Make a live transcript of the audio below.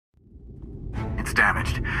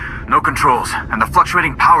damaged. No controls, and the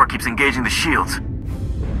fluctuating power keeps engaging the shields.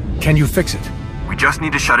 Can you fix it? We just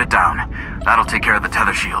need to shut it down. That'll take care of the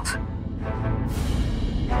tether shields.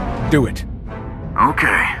 Do it.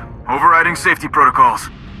 Okay. Overriding safety protocols.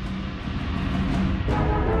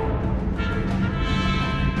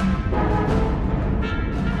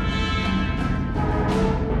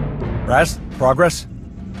 Ras, progress?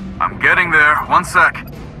 I'm getting there. 1 sec.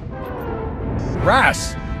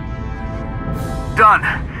 Ras! Done.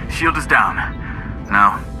 Shield is down.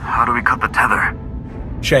 Now, how do we cut the tether?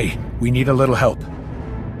 Shae, we need a little help.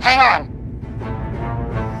 Hang on.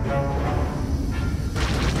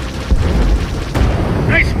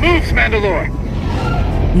 Nice moves,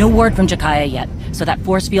 Mandalore! No word from Jakaya yet, so that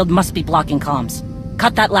force field must be blocking comms.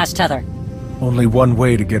 Cut that last tether. Only one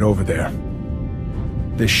way to get over there.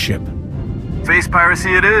 This ship. Face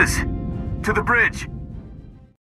piracy it is. To the bridge.